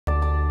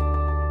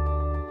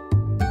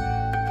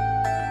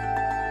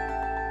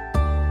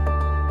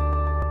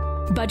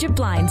Budget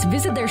Blinds.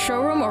 Visit their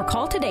showroom or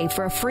call today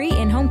for a free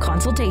in-home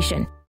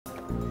consultation.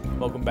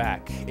 Welcome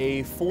back.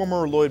 A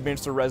former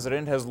Lloydminster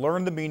resident has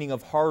learned the meaning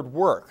of hard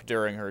work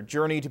during her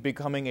journey to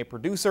becoming a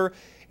producer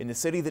in the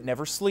city that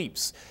never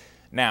sleeps.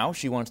 Now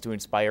she wants to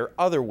inspire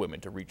other women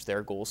to reach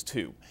their goals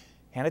too.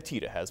 Hannah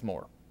Tita has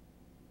more.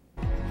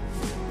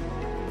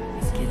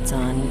 It's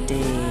on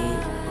day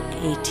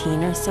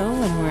 18 or so,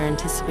 and we're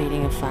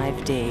anticipating a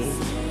 5-day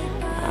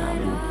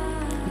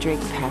Drake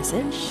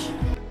Passage.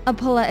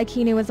 Apula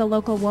Akinu is a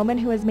local woman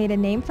who has made a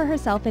name for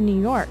herself in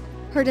New York.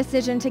 Her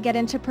decision to get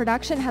into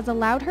production has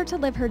allowed her to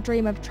live her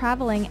dream of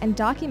traveling and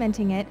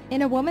documenting it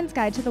in A Woman's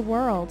Guide to the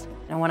World.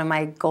 And one of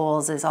my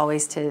goals is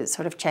always to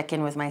sort of check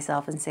in with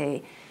myself and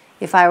say,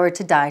 if I were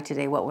to die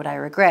today, what would I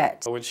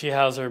regret? When she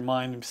has her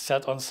mind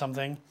set on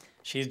something,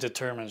 she's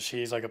determined.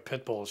 She's like a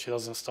pit bull. She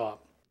doesn't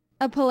stop.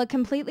 Apula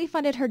completely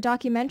funded her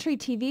documentary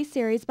TV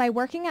series by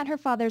working at her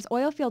father's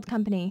oil field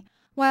company.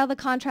 While the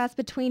contrast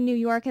between New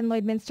York and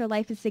Lloydminster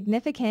life is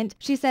significant,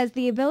 she says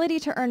the ability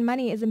to earn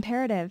money is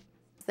imperative.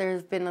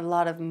 There's been a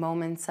lot of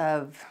moments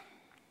of,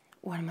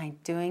 what am I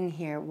doing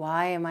here?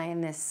 Why am I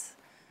in this?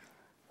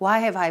 Why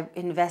have I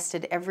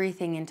invested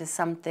everything into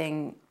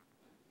something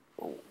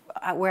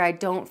where I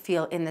don't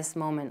feel in this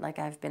moment like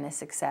I've been a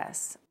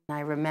success?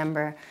 I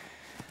remember,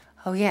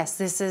 oh yes,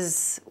 this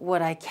is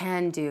what I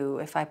can do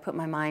if I put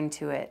my mind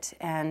to it.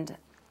 And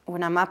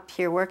when I'm up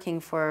here working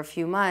for a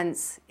few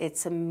months,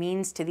 it's a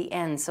means to the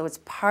end. So it's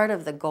part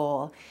of the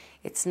goal.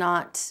 It's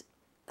not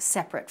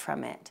separate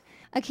from it.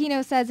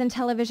 Aquino says in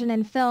television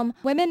and film,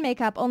 women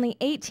make up only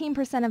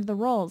 18% of the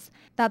roles.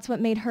 That's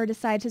what made her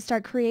decide to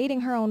start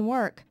creating her own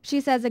work. She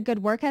says a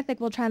good work ethic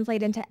will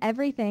translate into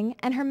everything,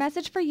 and her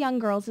message for young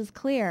girls is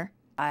clear.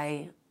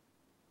 I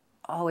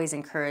always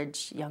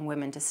encourage young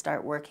women to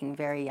start working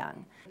very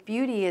young.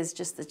 Beauty is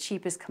just the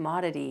cheapest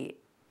commodity.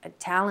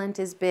 Talent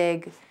is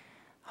big,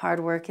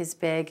 hard work is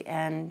big,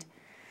 and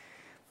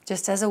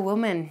just as a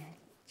woman,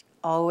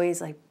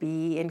 always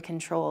be in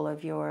control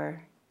of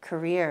your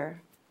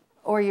career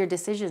or your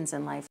decisions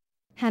in life.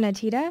 Hannah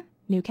Tita,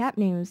 Newcap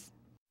News.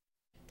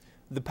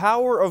 The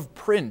power of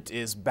print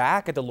is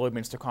back at the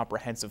Lloydminster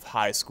Comprehensive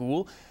High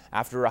School.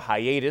 After a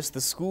hiatus,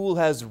 the school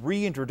has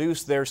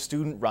reintroduced their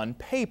student-run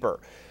paper.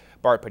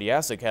 Bart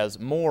Pediasic has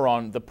more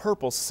on the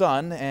Purple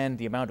Sun and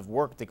the amount of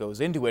work that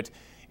goes into it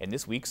in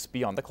this week's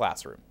Beyond the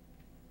Classroom.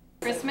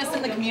 Christmas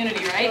in the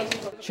community,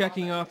 right?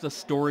 Checking off the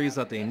stories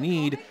that they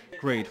need,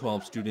 grade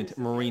 12 student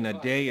Marina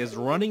Day is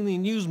running the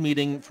news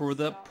meeting for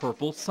the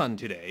Purple Sun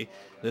today.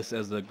 This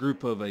as a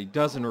group of a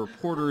dozen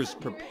reporters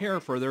prepare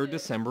for their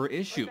December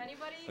issue.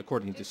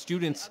 According to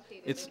students,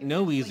 it's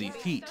no easy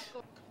feat.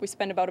 We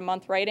spend about a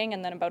month writing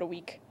and then about a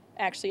week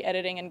actually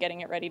editing and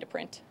getting it ready to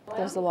print.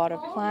 There's a lot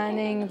of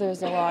planning,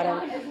 there's a lot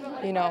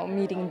of,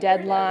 meeting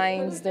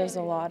deadlines, there's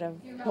a lot of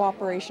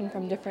cooperation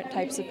from different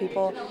types of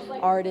people,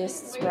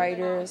 artists,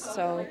 writers,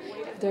 so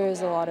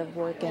there's a lot of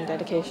work and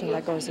dedication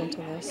that goes into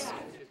this.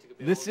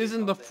 This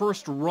isn't the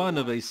first run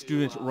of a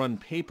student-run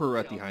paper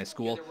at the high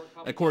school.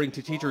 According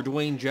to teacher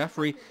Dwayne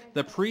Jeffrey,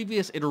 the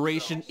previous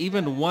iteration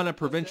even won a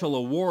provincial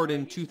award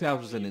in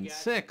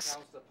 2006.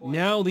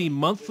 Now the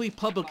monthly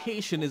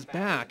publication is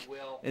back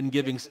and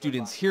giving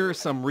students here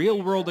some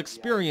real-world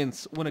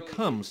experience when it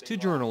comes to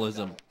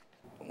journalism.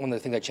 One of the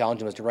things that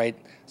challenged them was to write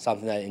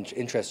something that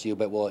interests you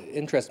but will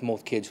interest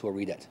most kids who will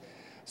read it.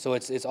 So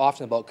it's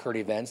often about current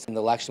events, and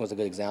the election was a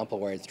good example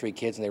where it's 3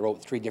 kids and they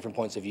wrote 3 different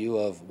points of view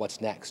of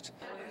what's next.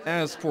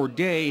 As for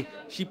Day,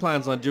 she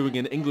plans on doing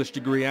an English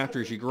degree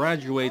after she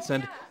graduates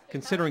and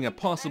considering a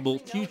possible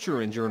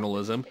future in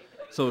journalism.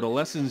 So the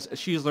lessons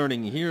she's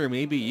learning here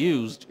may be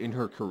used in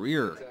her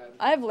career.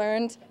 I've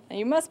learned that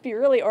you must be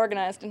really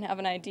organized and have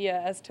an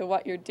idea as to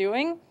what you're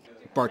doing.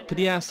 Bart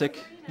Pediasic,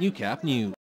 Newcap News.